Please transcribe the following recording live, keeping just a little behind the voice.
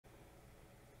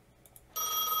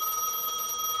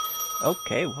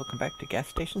Okay, welcome back to Gas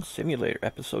Station Simulator,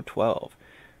 episode 12.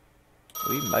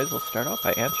 We might as well start off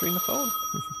by answering the phone.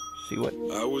 See what...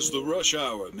 How was the rush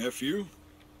hour, nephew?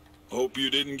 Hope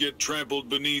you didn't get trampled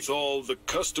beneath all the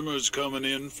customers coming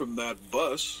in from that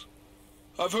bus.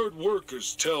 I've heard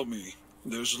workers tell me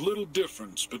there's little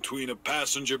difference between a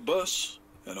passenger bus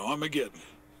and Armageddon.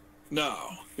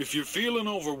 Now, if you're feeling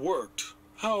overworked,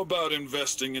 how about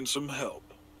investing in some help?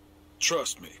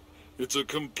 Trust me, it's a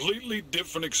completely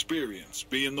different experience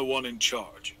being the one in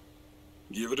charge.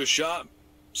 Give it a shot.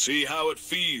 See how it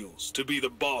feels to be the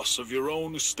boss of your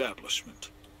own establishment.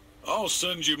 I'll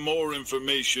send you more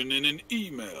information in an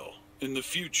email in the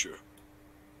future.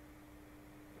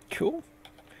 Cool.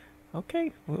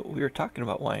 Okay, we were talking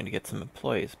about wanting to get some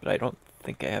employees, but I don't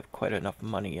think I have quite enough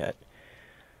money yet.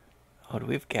 Oh, do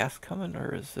we have gas coming,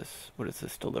 or is this... what is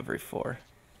this delivery for?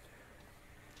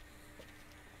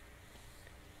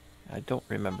 I don't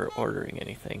remember ordering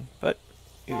anything, but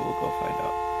we will go find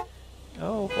out.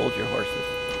 Oh, hold your horses.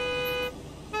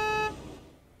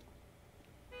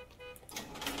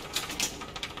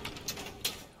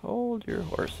 Hold your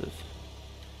horses.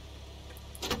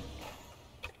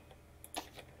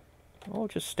 Oh,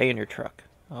 just stay in your truck.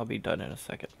 I'll be done in a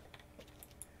second.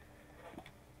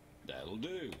 That'll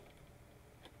do.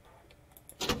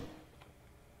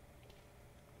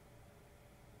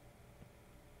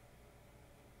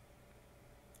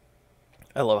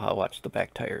 I love how I watch the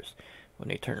back tires when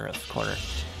they turn around the corner.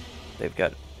 They've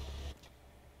got... at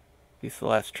least the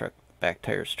last truck, back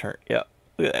tires turn. Yeah,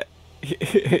 look at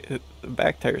that. The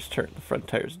back tires turned, the front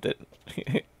tires didn't.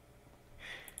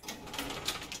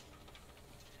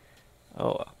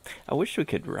 Oh, I wish we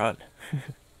could run.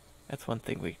 That's one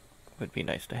thing would be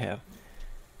nice to have.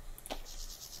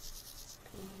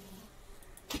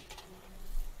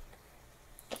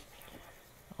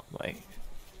 All my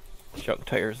junk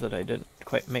tires that I didn't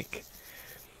quite make.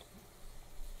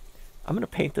 I'm gonna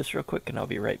paint this real quick and I'll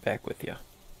be right back with you.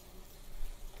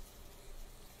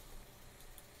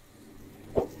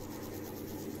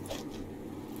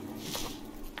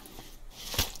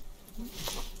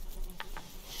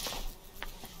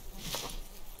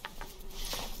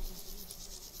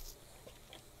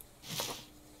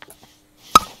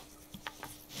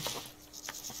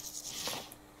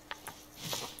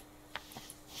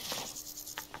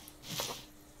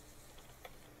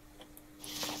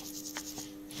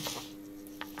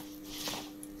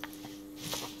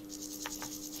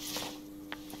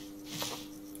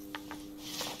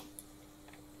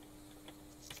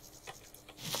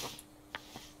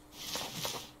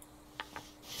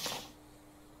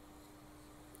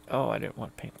 Oh, I didn't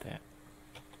want to paint that.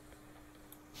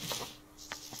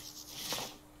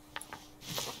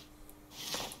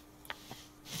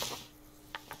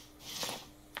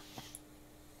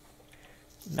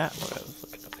 Not what I was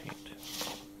looking to paint.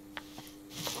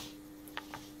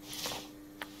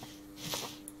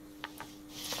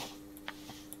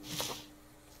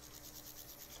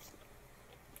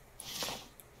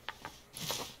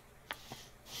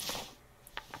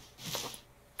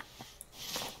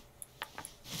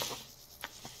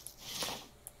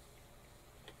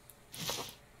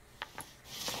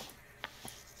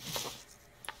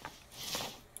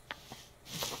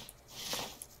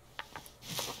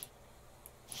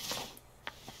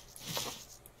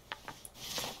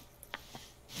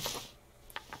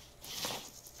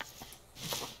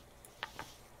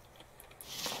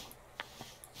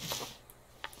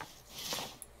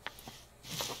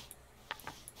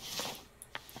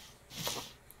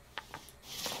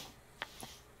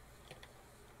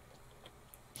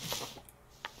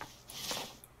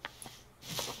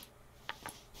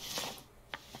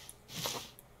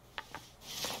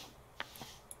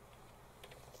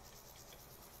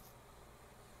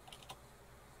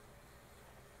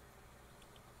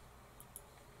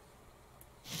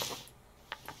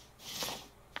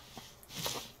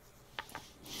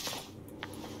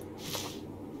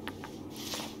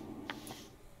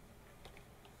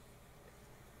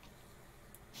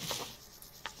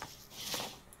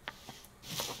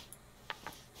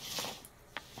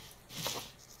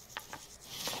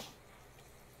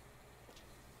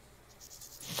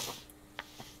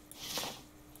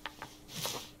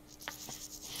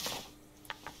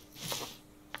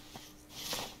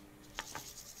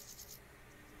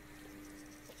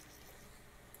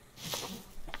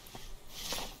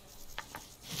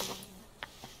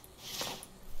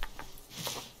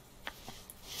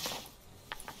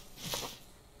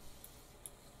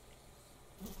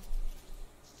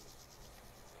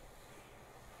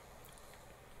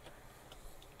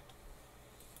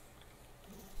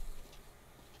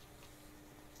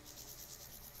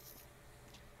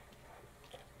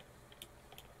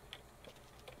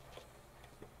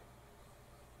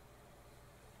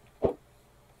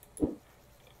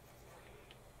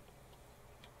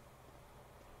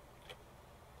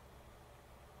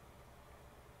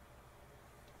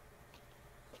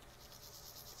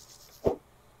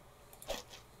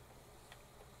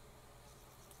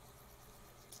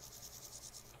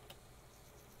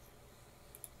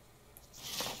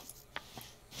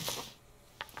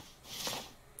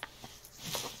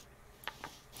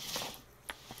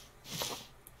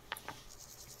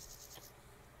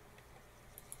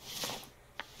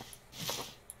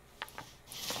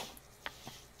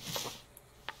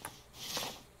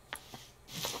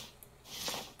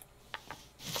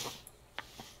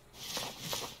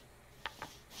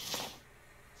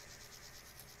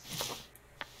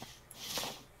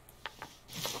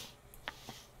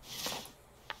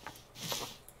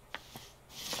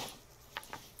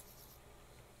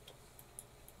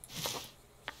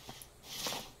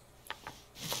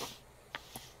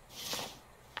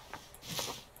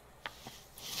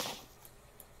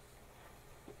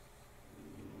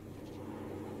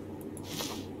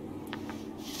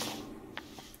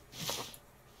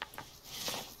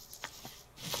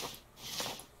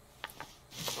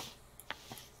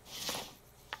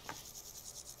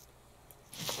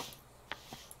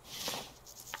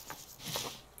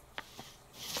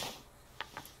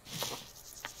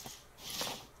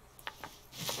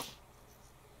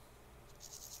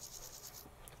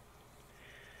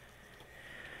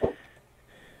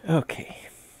 Okay.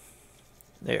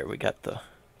 There, we got the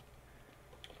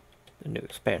new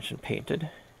expansion painted.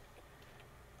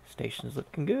 Station's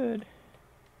looking good.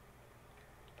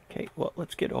 Okay, well,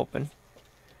 let's get open.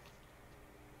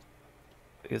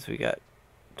 Because we got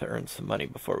to earn some money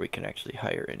before we can actually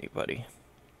hire anybody.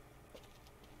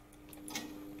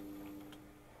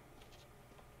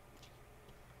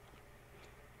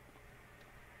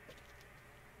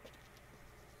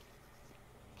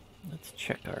 Let's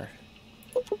check our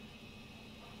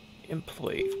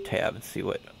employee tab and see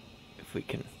what, if we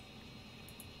can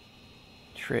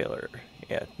trailer.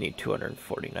 Yeah, need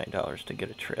 $249 to get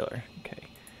a trailer. Okay.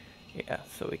 Yeah,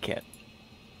 so we can't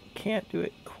do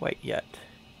it quite yet.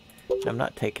 I'm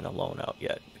not taking a loan out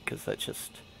yet because that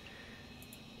just,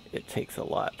 it takes a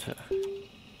lot to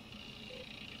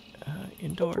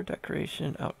indoor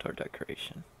decoration, outdoor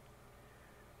decoration.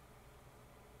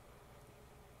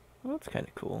 Well, that's kind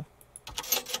of cool.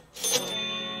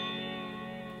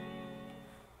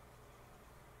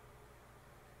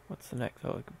 What's the next?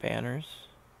 Oh, banners.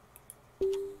 A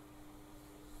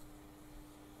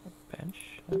bench.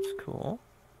 That's cool.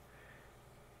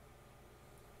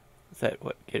 Is that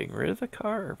what, getting rid of the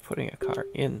car or putting a car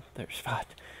in their spot?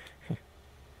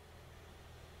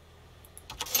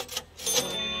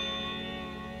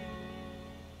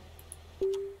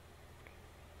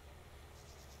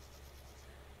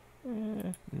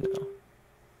 No.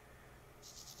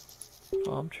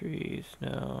 Palm trees,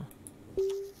 no.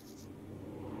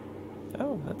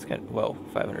 Oh, that's kind of, whoa,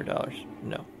 $500.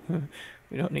 No,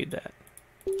 we don't need that.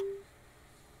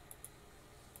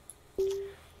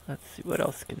 Let's see, what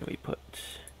else can we put?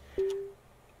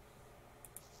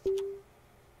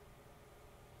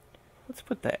 Let's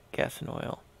put that gas and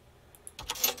oil.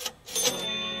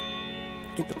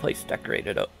 Get the place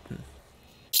decorated up.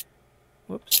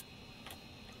 Whoops.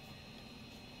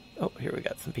 Oh, here we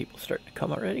got some people starting to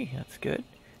come already. That's good.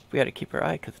 We got to keep our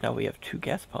eye because now we have 2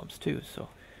 gas pumps too. So,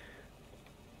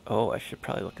 oh, I should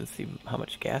probably look and see how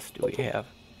much gas do we have.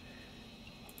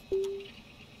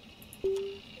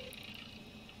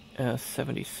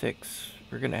 76.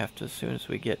 We're gonna have to, as soon as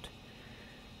we get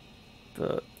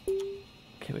the.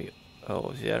 Can we?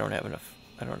 Oh, see, I don't have enough.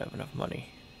 I don't have enough money.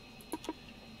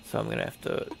 So I'm gonna have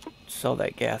to sell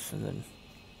that gas and then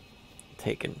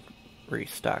take and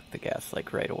restock the gas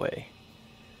like right away.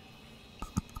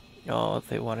 Oh, if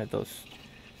they wanted those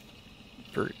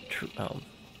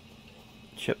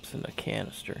chips in the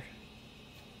canister.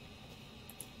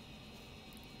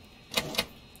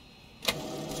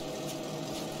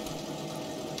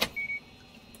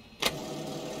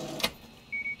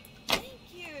 Thank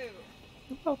you.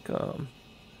 You're welcome.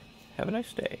 Have a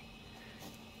nice day.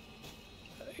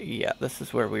 Yeah, this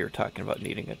is where we were talking about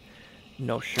needing a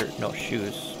no shirt, no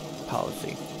shoes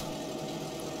policy.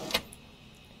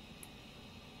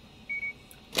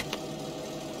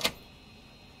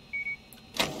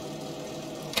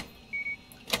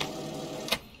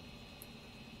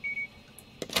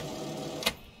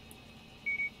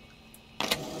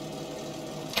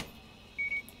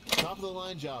 Top of the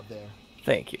line job there.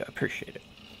 Thank you, I appreciate it.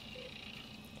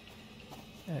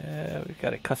 We've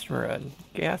got a customer on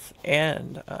gas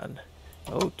and on,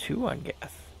 oh, 2 on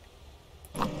gas.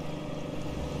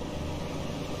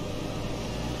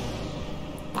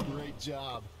 Great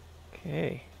job.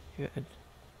 Okay, good.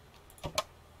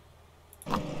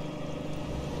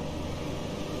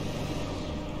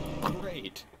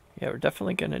 Great. Yeah, we're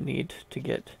definitely going to need to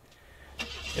get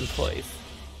employees.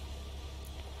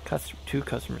 2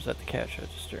 customers at the cash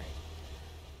register.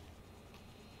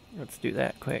 Let's do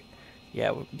that quick.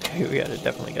 Yeah, we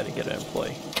definitely got to get an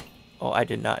employee. Oh, I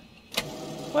did not.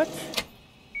 What?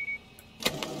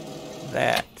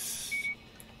 That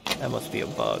must be a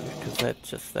bug,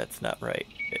 because that's not right.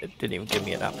 It didn't even give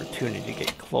me an opportunity to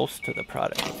get close to the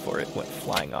product before it went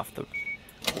flying off the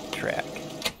track.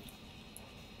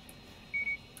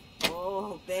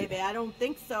 Oh, baby, I don't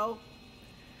think so.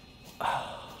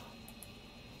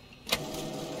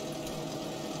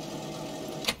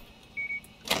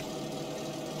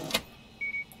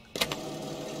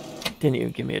 Didn't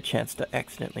even give me a chance to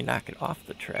accidentally knock it off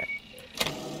the track.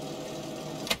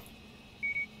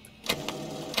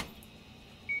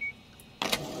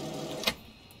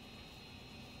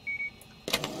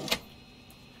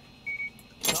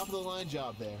 Top of the line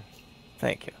job there.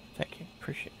 Thank you,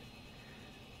 appreciate it.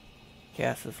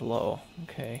 Gas is low,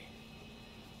 okay.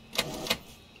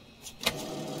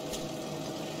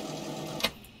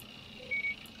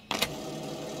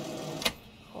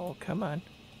 Oh, come on.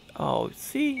 Oh,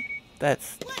 see? What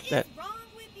is wrong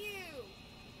with you?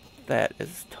 That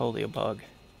is totally a bug.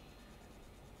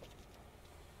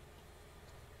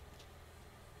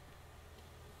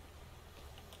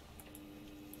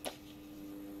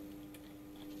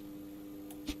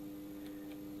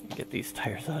 get these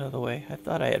tires out of the way. I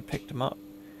thought I had picked them up.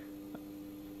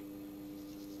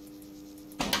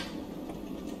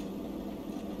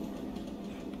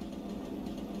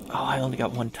 Oh, I only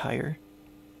got one tire.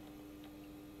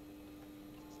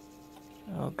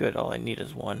 Oh, good. All I need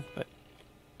is one, but...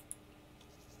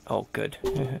 Oh, good.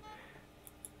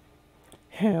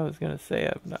 Yeah, I was gonna say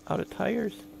I'm not out of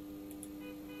tires.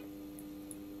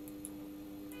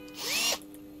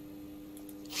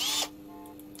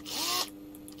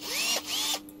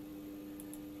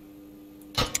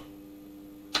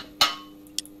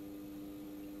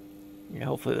 Yeah,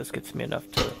 hopefully this gets me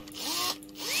enough to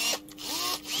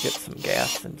get some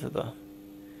gas into the...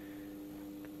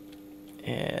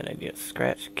 And I need a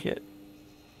scratch kit.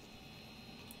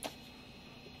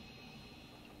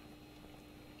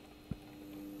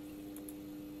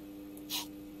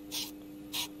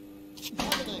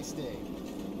 Have a nice day.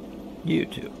 You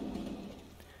too.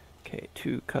 Okay,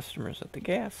 2 customers at the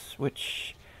gas,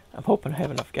 which I'm hoping I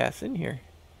have enough gas in here.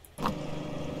 You're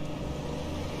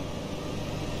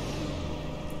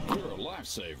a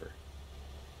lifesaver.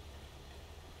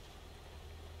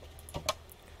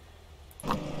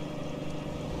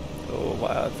 Oh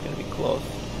wow, it's gonna be close.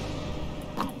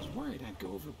 I was worried I'd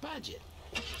go over budget.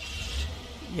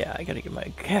 Yeah, I gotta get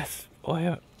my gas. Oh, I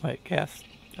have my gas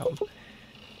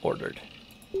ordered.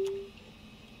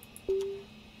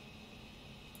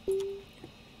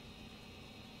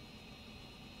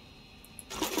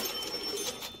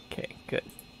 Okay, good.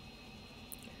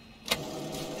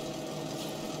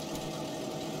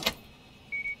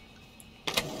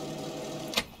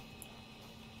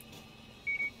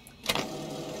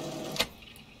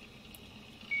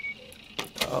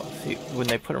 Oh, see, when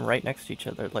they put them right next to each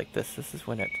other like this is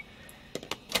when it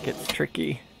gets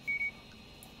tricky.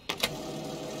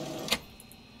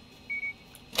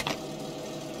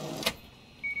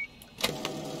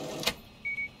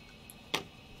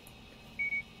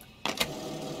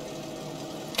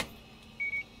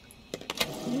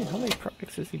 Yeah, how many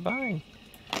products is he buying?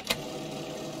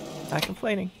 Not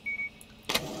complaining.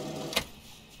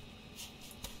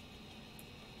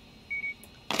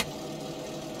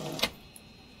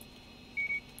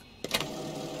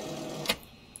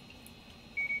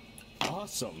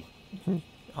 Awesome.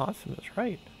 Awesome is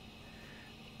right.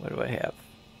 What do I have?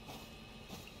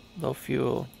 Low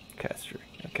fuel caster.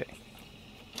 Okay.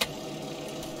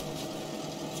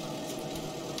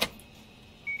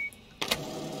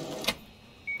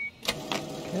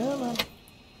 Come on.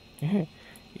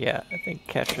 Yeah, I think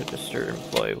cash register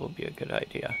employee will be a good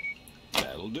idea.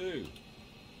 That'll do.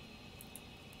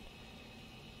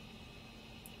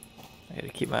 I gotta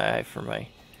keep my eye for my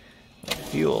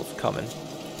fuels coming.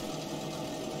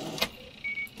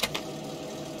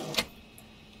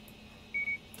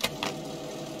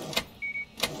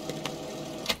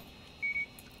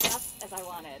 Just as I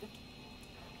wanted.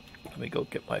 Let me go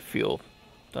get my fuel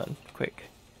done quick.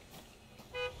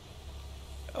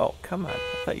 Oh, come on.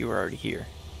 I thought you were already here.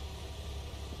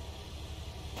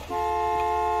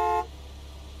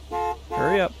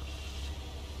 Hurry up.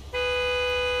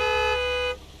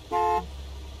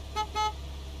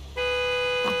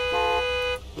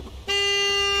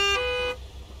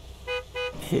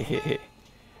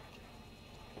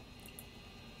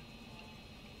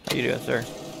 How you doing, sir?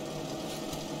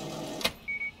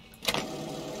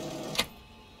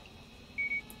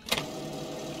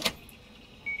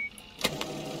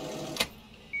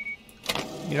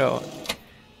 You know,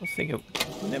 I was thinking,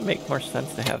 wouldn't it make more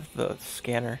sense to have the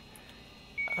scanner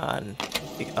on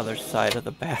the other side of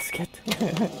the basket?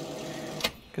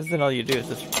 Because then all you do is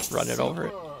just run it over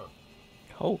it.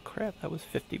 Oh crap, that was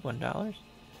 $51.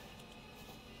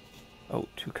 Oh,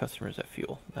 2 customers at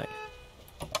fuel. Nice.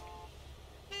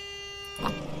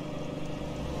 Have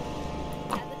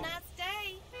a nice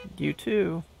day. You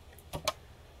too.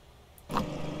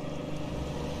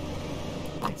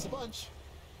 Thanks a bunch.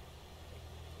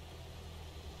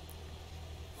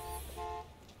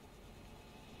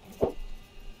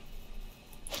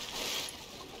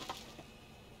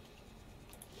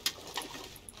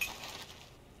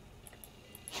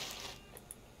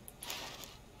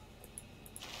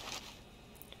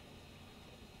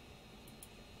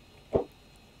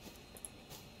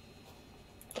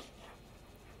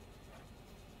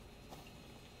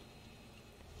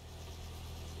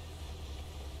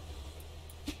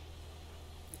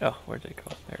 Oh, where'd they go?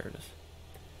 There it is.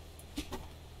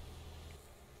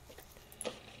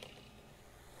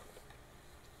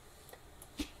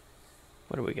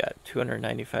 What do we got?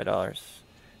 $295.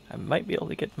 I might be able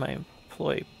to get my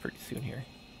employee pretty soon here.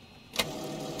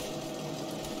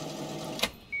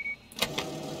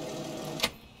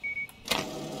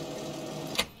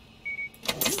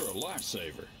 You're a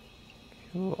lifesaver.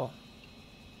 Cool.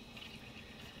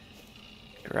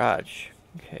 Garage.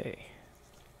 Okay.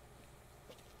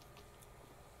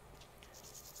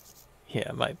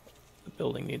 Yeah, my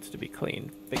building needs to be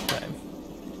cleaned big time.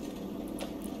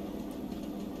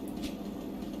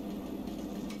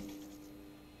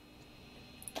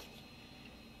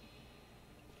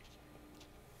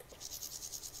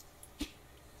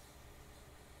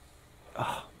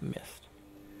 Oh, missed.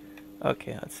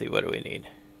 Okay, let's see, what do we need?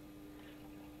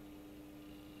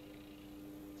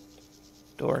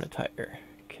 Door and a tire.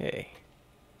 Okay.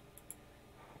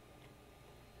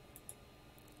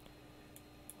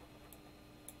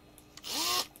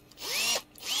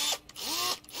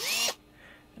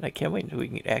 And I can't wait until we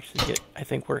can actually get, I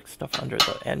think, work stuff under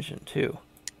the engine too.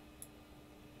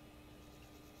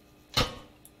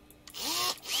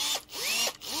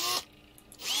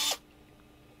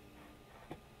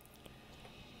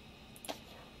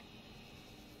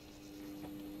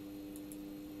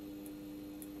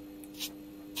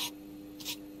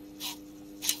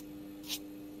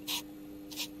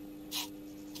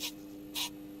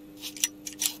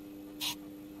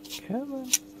 Come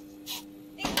on.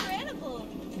 Incredible.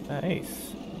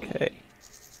 Nice. Okay.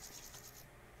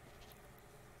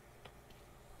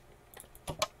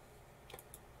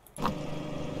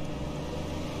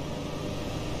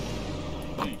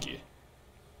 Thank you.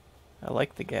 I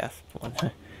like the gas one.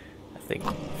 I think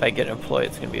if I get an employee,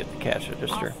 it's going to be at the cash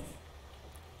register. Awesome.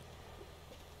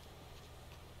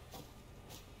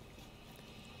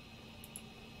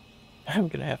 I'm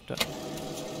going to have to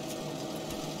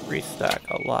restock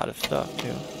a lot of stuff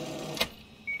too.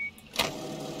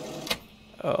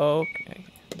 Okay.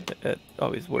 It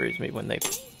always worries me when they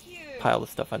Thank you. pile the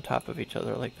stuff on top of each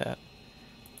other like that.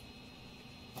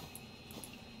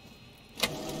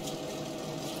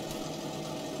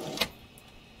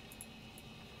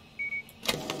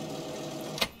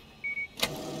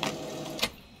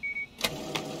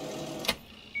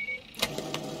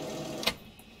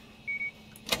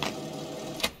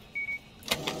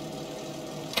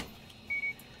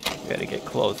 We gotta get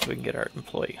close so we can get our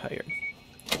employee hired.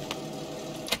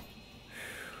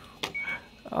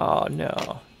 Oh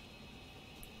no.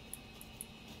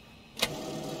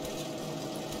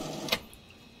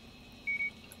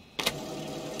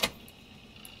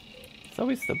 It's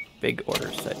always the big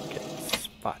orders that get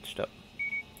spotched up.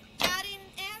 I didn't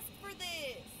ask for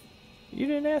this. You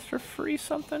didn't ask for free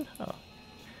something? Oh.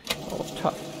 Oh,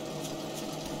 tough.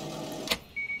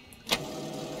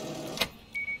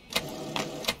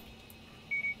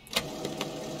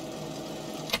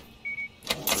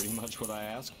 Pretty much what I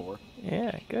asked for.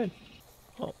 Yeah, good.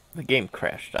 Well, the game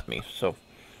crashed on me, so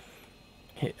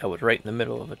I was right in the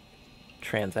middle of a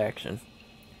transaction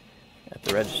at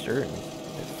the register, and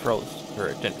it froze, or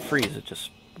it didn't freeze. It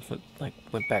just like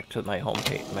went back to my home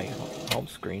page, my home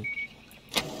screen.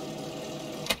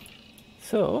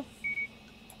 So,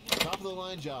 Top of the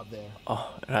line job there.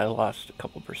 oh, and I lost a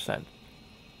couple percent.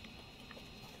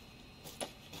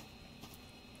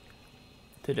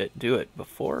 Did it do it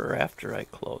before or after I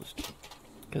closed?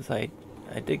 Because I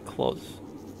did close.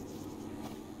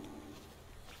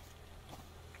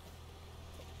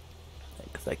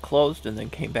 Because I closed and then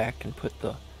came back and put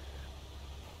the...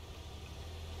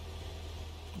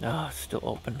 No, it's still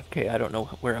open. Okay, I don't know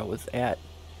where I was at.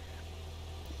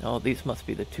 Oh, these must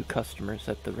be the two customers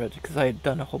at the register. Because I had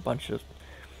done a whole bunch of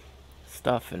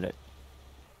stuff and it...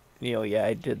 You know, yeah,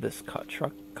 I did this car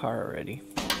already.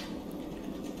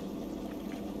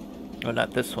 Well,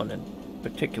 not this one in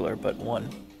particular, but one.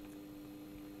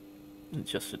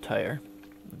 It's just a tire.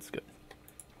 That's good.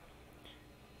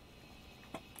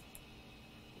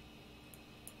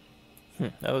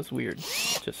 That was weird.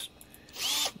 It just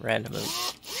randomly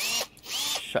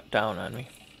shut down on me.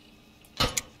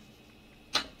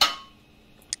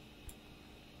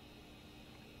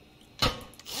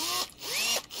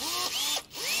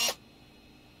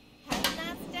 Have a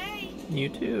nice day. You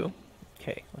too.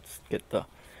 Okay, let's get the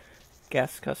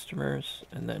gas customers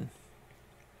and then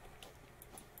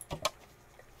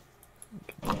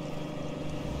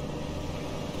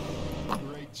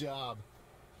Great job.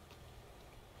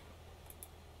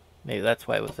 maybe that's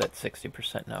why it was at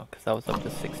 60% now, because I was up to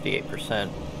 68%.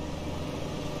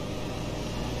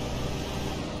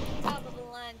 Top of the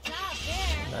line job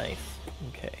there. Nice.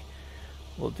 Okay.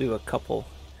 We'll do a couple.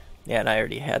 Yeah, and I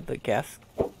already had the gas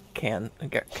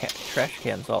trash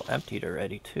cans all emptied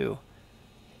already too.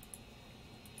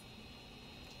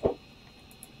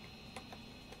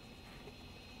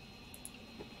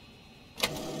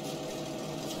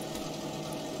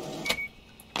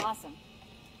 Awesome.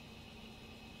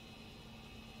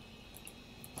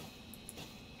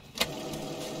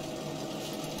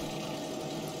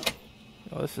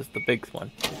 Oh, this is the big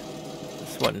one.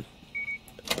 This one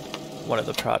of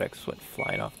the products went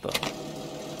flying off the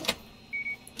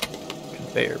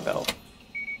conveyor belt.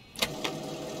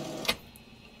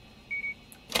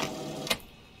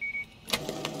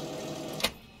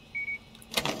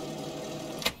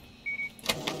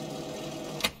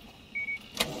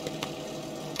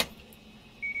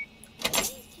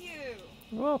 Thank you.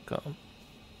 You're welcome.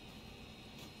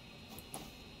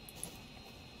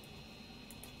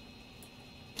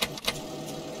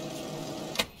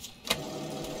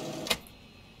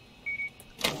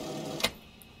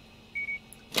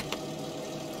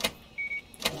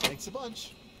 Thanks a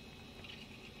bunch.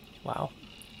 Wow.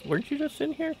 Weren't you just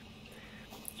in here?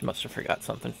 You must have forgot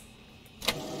something.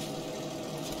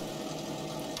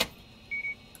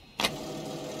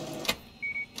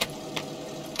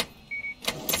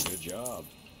 Good job.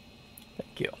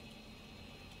 Thank you.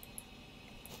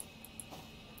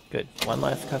 Good. One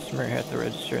last customer here at the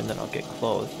register and then I'll get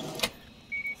closed.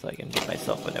 So I can get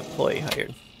myself an employee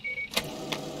hired.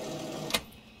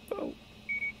 Oh.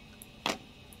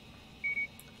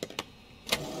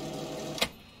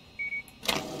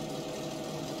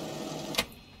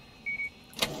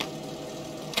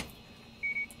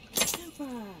 Super.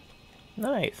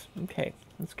 Nice. Okay,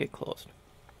 let's get closed.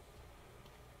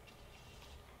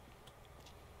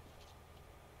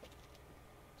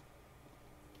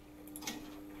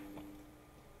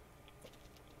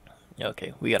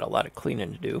 Okay, we got a lot of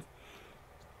cleaning to do.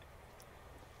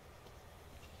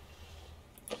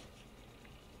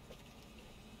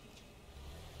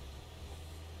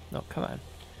 No, come on.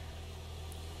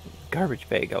 Garbage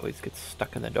bag always gets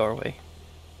stuck in the doorway.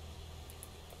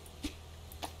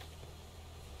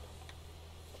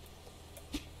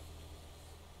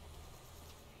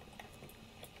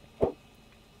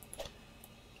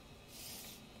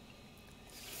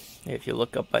 If you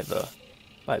look up by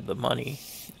the money,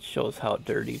 it shows how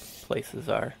dirty places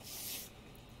are.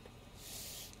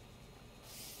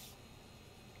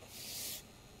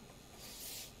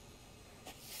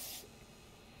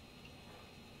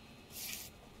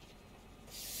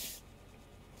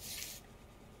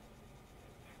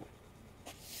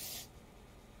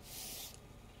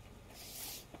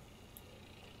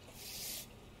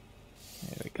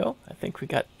 There we go. I think we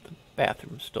got the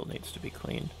bathroom still needs to be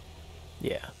cleaned.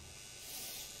 Yeah.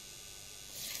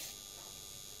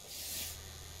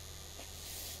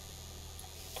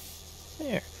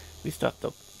 There. We still have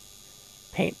to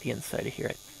paint the inside of here.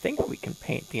 I think we can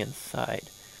paint the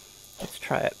inside. Let's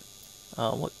try it.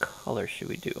 What color should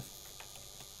we do?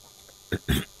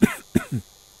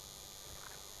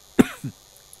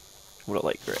 What a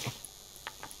light gray.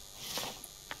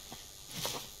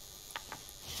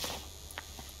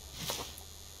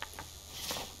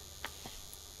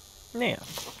 Yeah,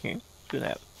 here, do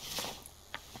that.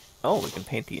 Oh, we can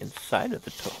paint the inside of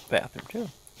the bathroom too.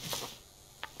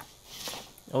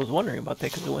 I was wondering about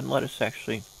that because it wouldn't let us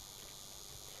actually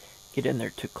get in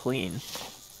there to clean.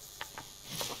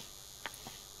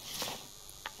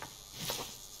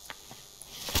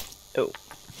 Oh.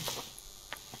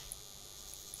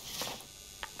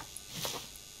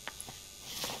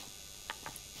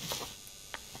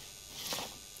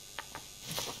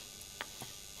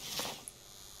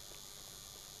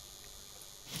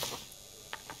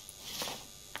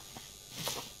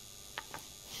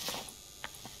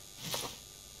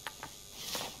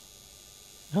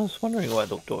 I was wondering why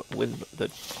the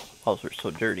walls were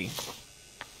so dirty.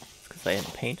 It's because I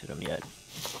hadn't painted them yet.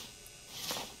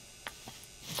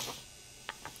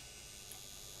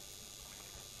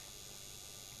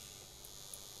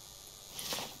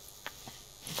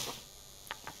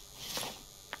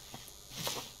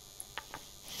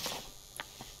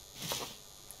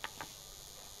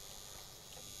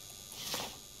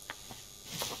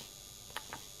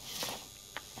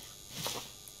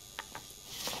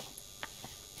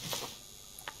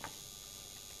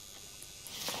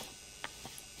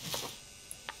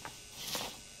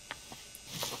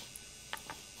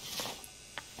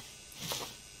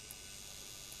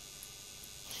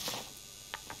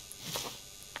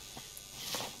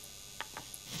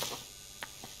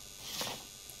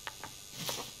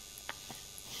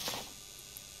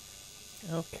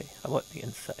 Okay, how about the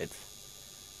insides?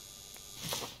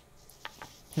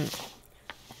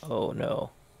 Oh no.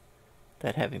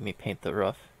 That having me paint the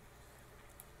roof.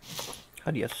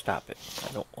 How do you stop it?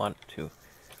 I don't want to.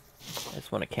 I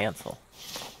just want to cancel.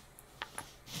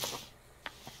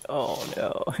 Oh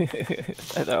no. I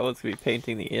thought I was going to be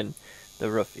painting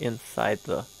the roof inside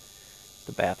the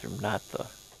bathroom, not the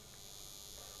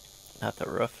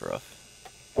roof.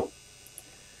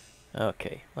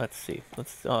 Okay, let's see.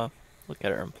 Let's look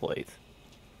at our employees.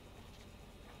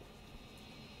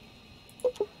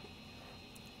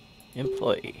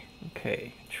 Employee.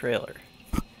 Okay, trailer.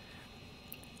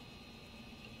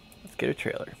 Let's get a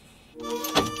trailer.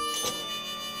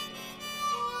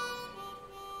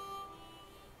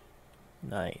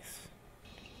 Nice.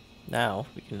 Now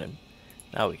we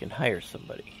can hire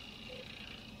somebody.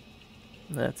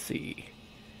 Let's see.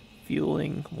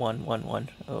 Fueling 111.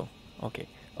 Oh, okay.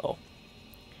 Oh.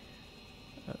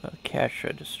 Cash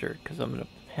register, because I'm going to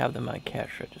have them on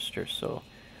cash register, so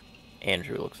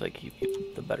Andrew looks like he'd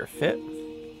be the better fit.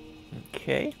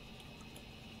 Okay.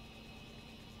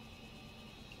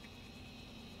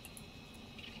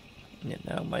 And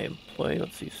now my employee,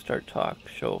 let's see, start talk,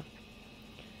 show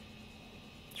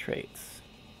traits.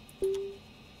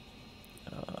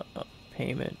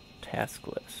 Payment task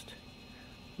list.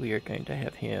 We are going to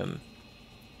have him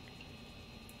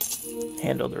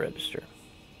handle the register.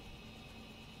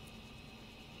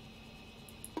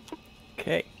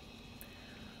 Okay.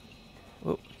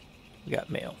 Oh, we got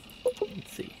mail.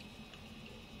 Let's see.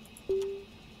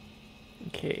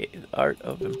 Okay, the art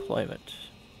of employment.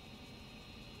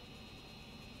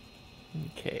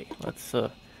 Okay, let's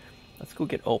go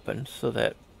get open so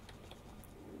that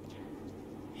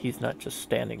he's not just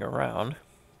standing around.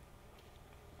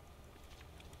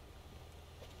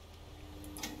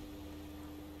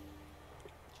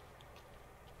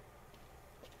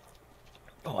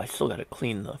 Oh, I still gotta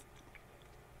clean the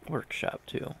workshop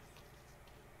too.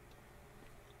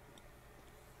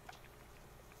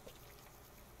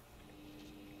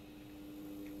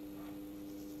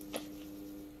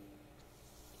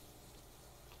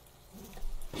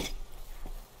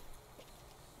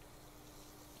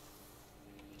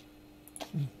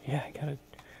 Yeah, I got a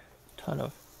ton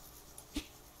of...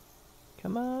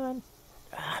 Come on!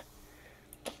 Ah.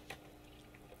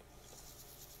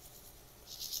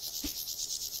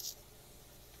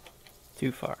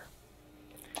 Too far.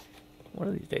 One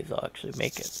of these days I'll actually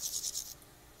make it.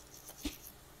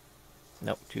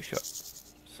 Nope, too short.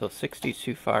 So 60 is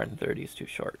too far and 30 is too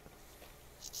short.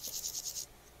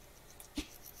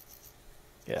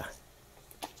 Yeah.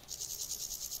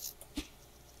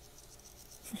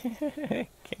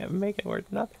 Can't make it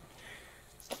worth nothing.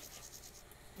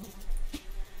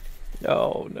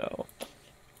 No, no.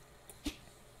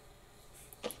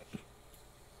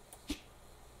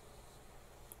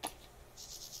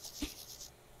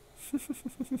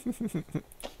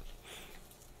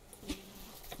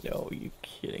 No, you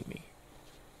kidding me?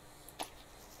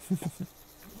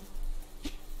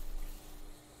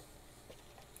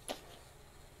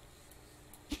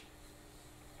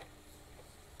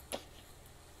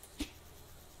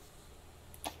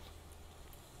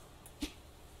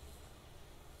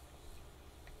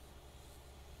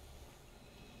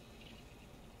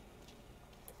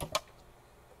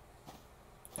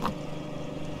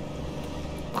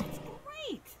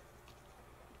 Great.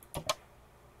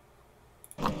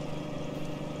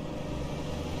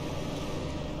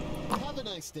 Have a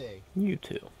nice day. You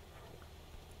too.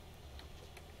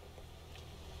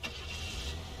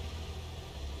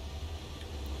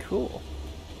 Cool.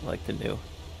 I like the new.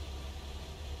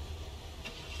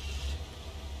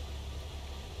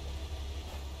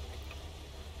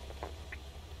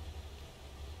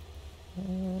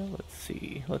 Let's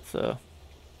see. Let's see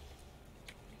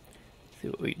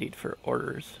what we need for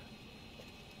orders.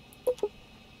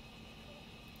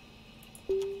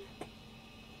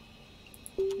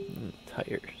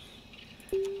 Tires.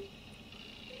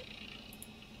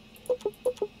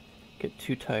 Get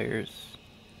 2 tires.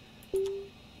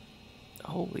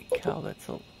 Holy cow, that's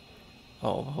a...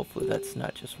 Oh, hopefully that's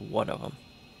not just one of them.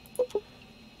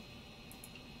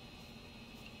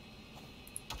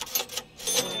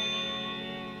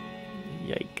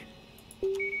 Yike.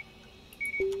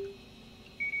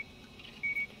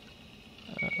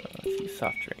 Let's see,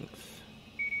 soft drinks.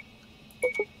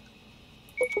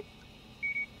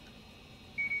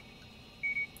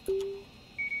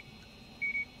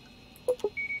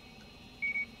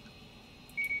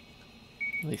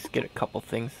 At least get a couple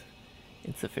things.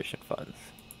 Insufficient funds.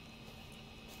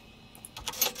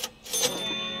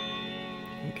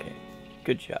 Okay,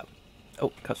 good job.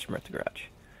 Oh, customer at the garage.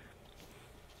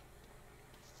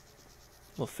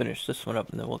 We'll finish this one up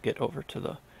and then we'll get over to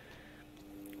the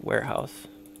warehouse.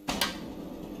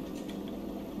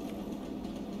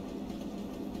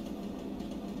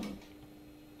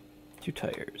 Two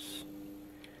tires.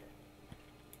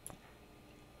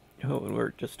 Oh, and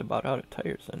we're just about out of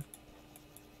tires then.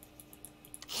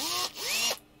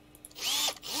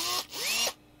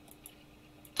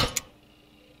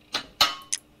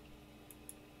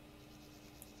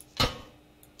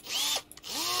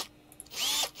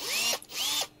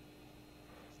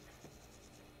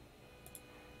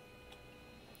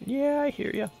 Yeah, I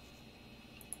hear ya.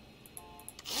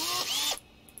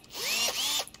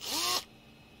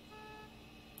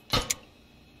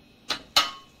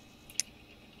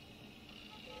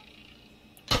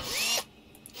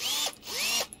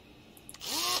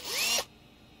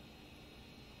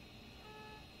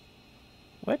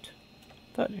 What?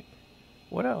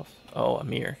 What else? Oh, a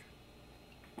mirror.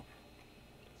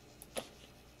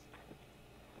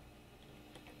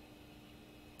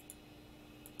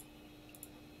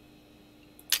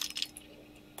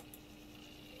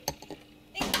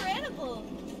 Incredible.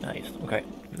 Nice. Okay.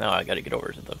 Now I gotta get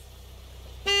over to them.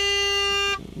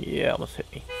 Yeah, almost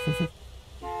hit me.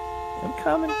 I'm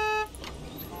coming.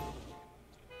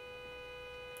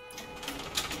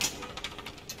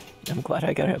 I'm glad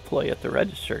I got an employee at the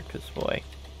register, because boy.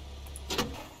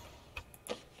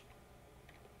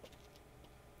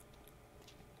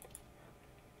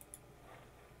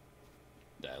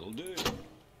 That'll do.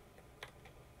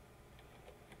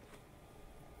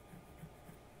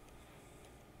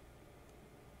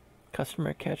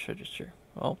 Customer cash register.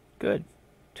 Oh, good.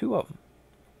 2 of them.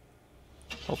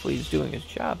 Hopefully he's doing his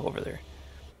job over there.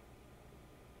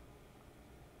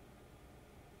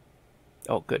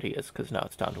 Oh, good he is, because now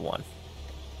it's down to 1.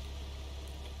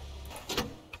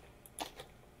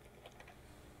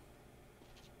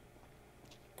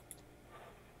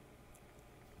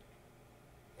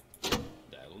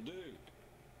 That'll do.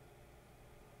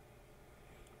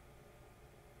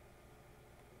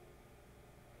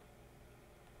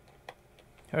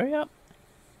 Hurry up.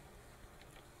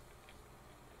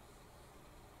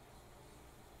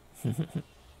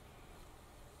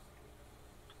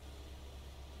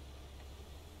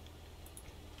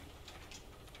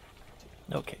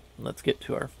 Okay, let's get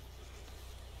to our...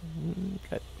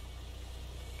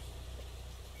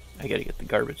 I gotta get the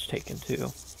garbage taken too.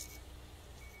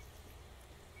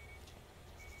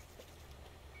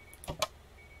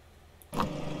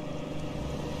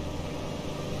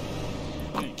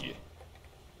 Thank you.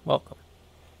 Welcome.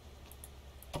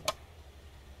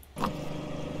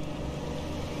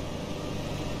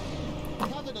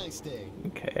 Have a nice day.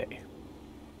 Okay.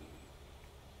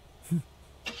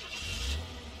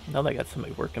 Now that I got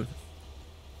somebody working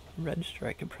register,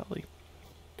 I could probably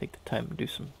take the time to do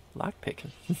some lock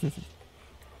picking. You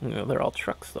know, they're all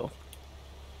trucks though.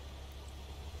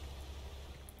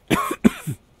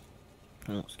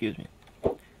 Oh, excuse me.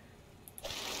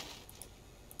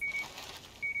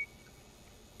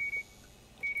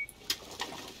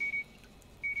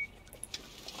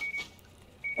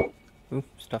 Ooh,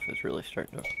 stuff is really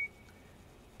starting to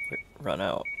run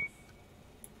out.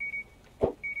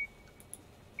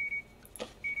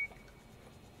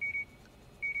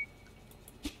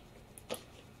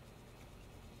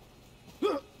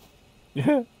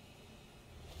 Yeah.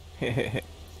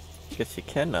 Guess you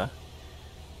can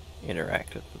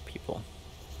interact with the people.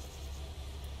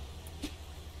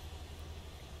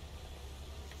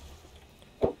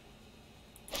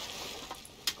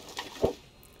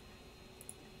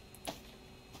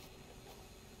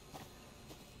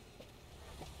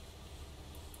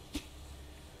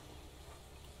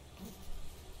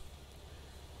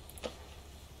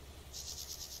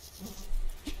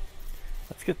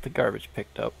 Let's get the garbage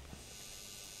picked up.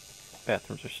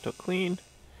 Bathrooms are still clean.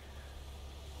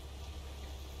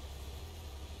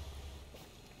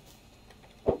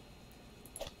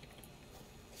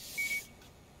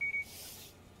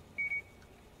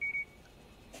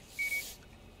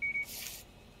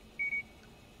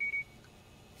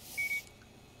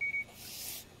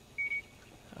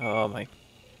 Oh, my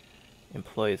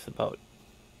employee's about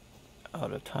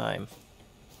out of time.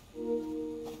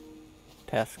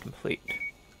 Task complete.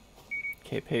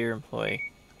 Okay, pay your employee.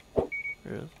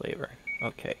 Where's labor?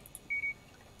 Okay.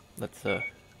 Let's okay,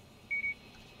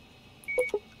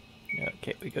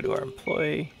 we go to our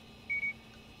employee.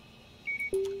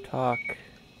 Talk.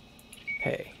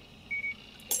 Pay.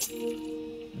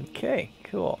 Okay,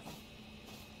 cool.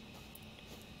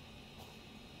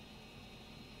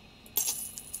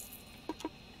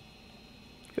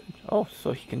 Good. Oh,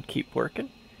 so he can keep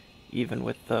working? Even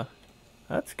with the...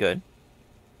 That's good.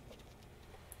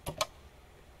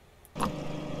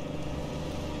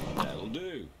 That'll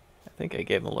do. I think I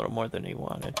gave him a little more than he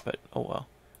wanted, but oh well.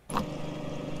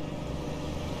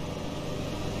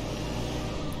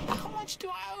 How much do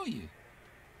I owe you?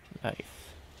 Nice.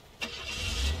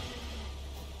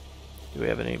 Do we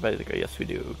have anybody that go? Yes, we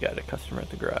do. We got a customer at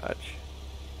the garage.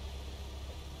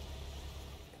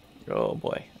 Oh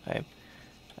boy, I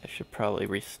should probably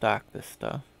restock this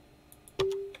stuff.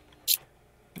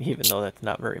 Even though that's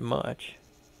not very much.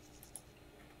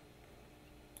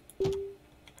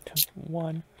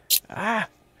 1. Ah!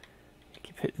 I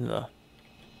keep hitting the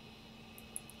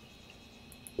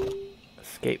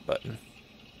escape button.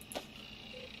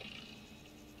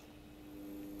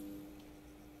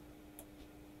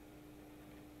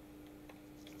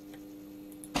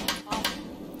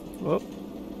 Whoop.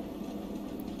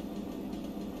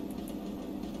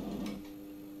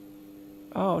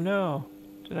 Oh no.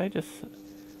 Did I just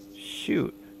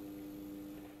shoot?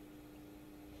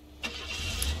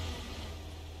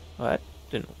 Well, that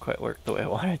didn't quite work the way I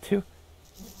wanted to.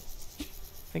 I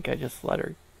think I just let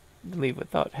her leave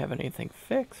without having anything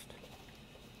fixed.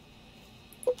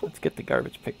 Let's get the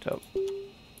garbage picked up.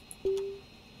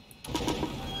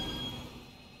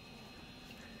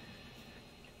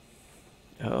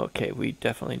 Okay, we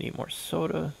definitely need more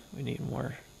soda. We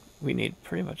need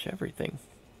pretty much everything.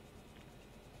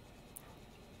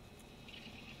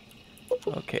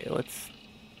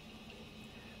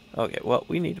 Okay, well,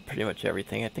 we need pretty much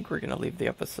everything. I think we're going to leave the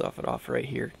episode off right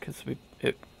here because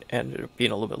it ended up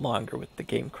being a little bit longer with the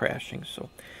game crashing. So,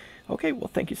 okay, well,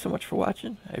 thank you so much for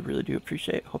watching. I really do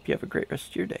appreciate it. Hope you have a great rest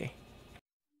of your day.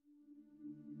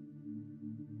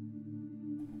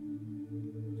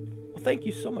 Well, thank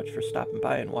you so much for stopping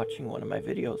by and watching one of my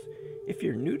videos. If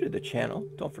you're new to the channel,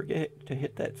 don't forget to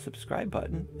hit that subscribe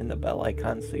button and the bell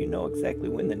icon so you know exactly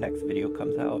when the next video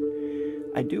comes out.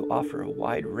 I do offer a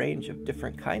wide range of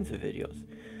different kinds of videos,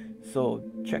 so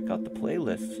check out the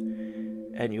playlists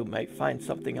and you might find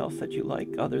something else that you like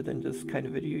other than this kind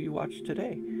of video you watched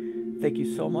today. Thank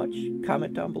you so much.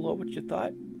 Comment down below what you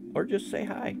thought, or just say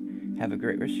hi. Have a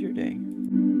great rest of your day.